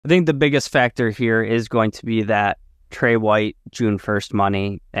I think the biggest factor here is going to be that Trey White June 1st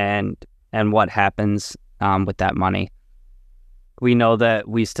money and what happens with that money. We know that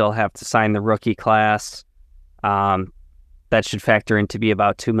we still have to sign the rookie class. That should factor in to be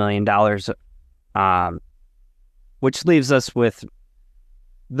about $2 million, which leaves us with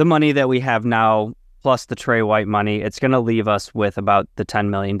the money that we have now plus the Trey White money. It's going to leave us with about the $10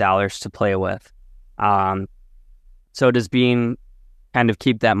 million to play with. So does Beane kind of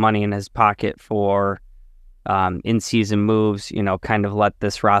keep that money in his pocket for in-season moves, kind of let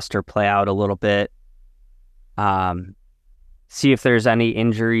this roster play out a little bit, see if there's any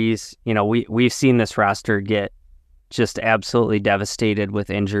injuries. We've seen this roster get just absolutely devastated with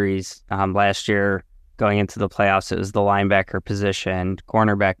injuries. Last year, going into the playoffs, it was the linebacker position,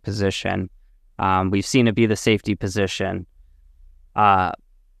 cornerback position. We've seen it be the safety position. I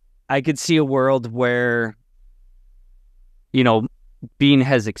could see a world where, Beane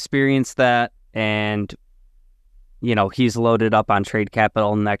has experienced that and, he's loaded up on trade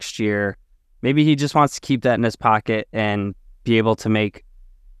capital next year. Maybe he just wants to keep that in his pocket and be able to make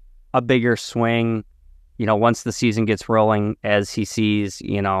a bigger swing, once the season gets rolling, as he sees,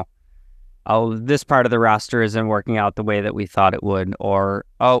 oh, this part of the roster isn't working out the way that we thought it would, or,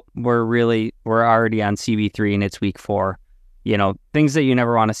 oh, we're already on CB3 and it's week 4. Things that you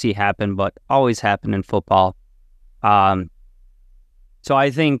never want to see happen, but always happen in football. So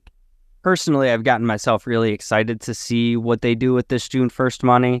I think personally, I've gotten myself really excited to see what they do with this June 1st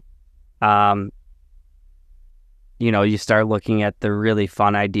money. You start looking at the really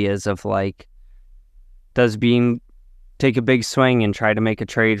fun ideas of does Beane take a big swing and try to make a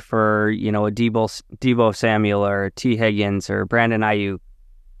trade for, a Deebo Samuel or T. Higgins or Brandon Aiyuk?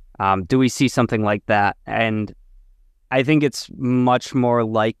 Do we see something like that? And I think it's much more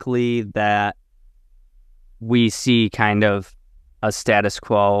likely that we see kind of a status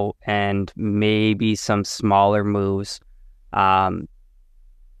quo and maybe some smaller moves.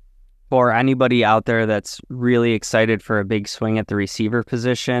 For anybody out there that's really excited for a big swing at the receiver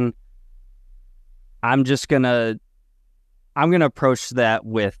position, I'm gonna approach that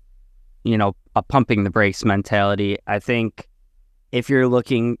with, a pumping the brakes mentality. I think if you're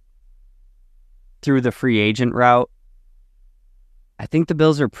looking through the free agent route, I think the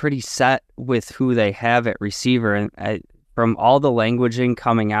Bills are pretty set with who they have at receiver. And from all the languaging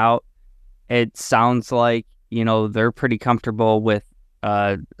coming out, it sounds like, they're pretty comfortable with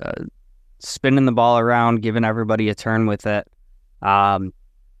spinning the ball around, giving everybody a turn with it. So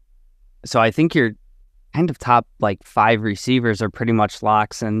I think your kind of top 5 receivers are pretty much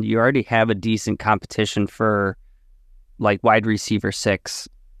locks, and you already have a decent competition for wide receiver 6.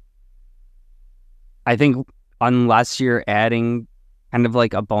 I think unless you're adding kind of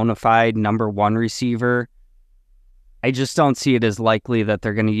a bona fide number 1 receiver, I just don't see it as likely that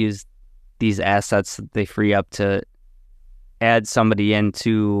they're going to use these assets that they free up to add somebody in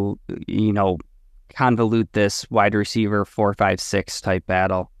to, convolute this wide receiver 4, 5, 6 type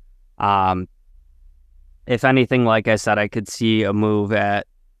battle. If anything, like I said, I could see a move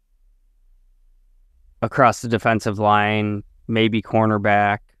across the defensive line, maybe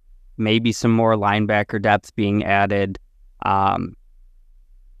cornerback, maybe some more linebacker depth being added. But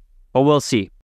we'll see.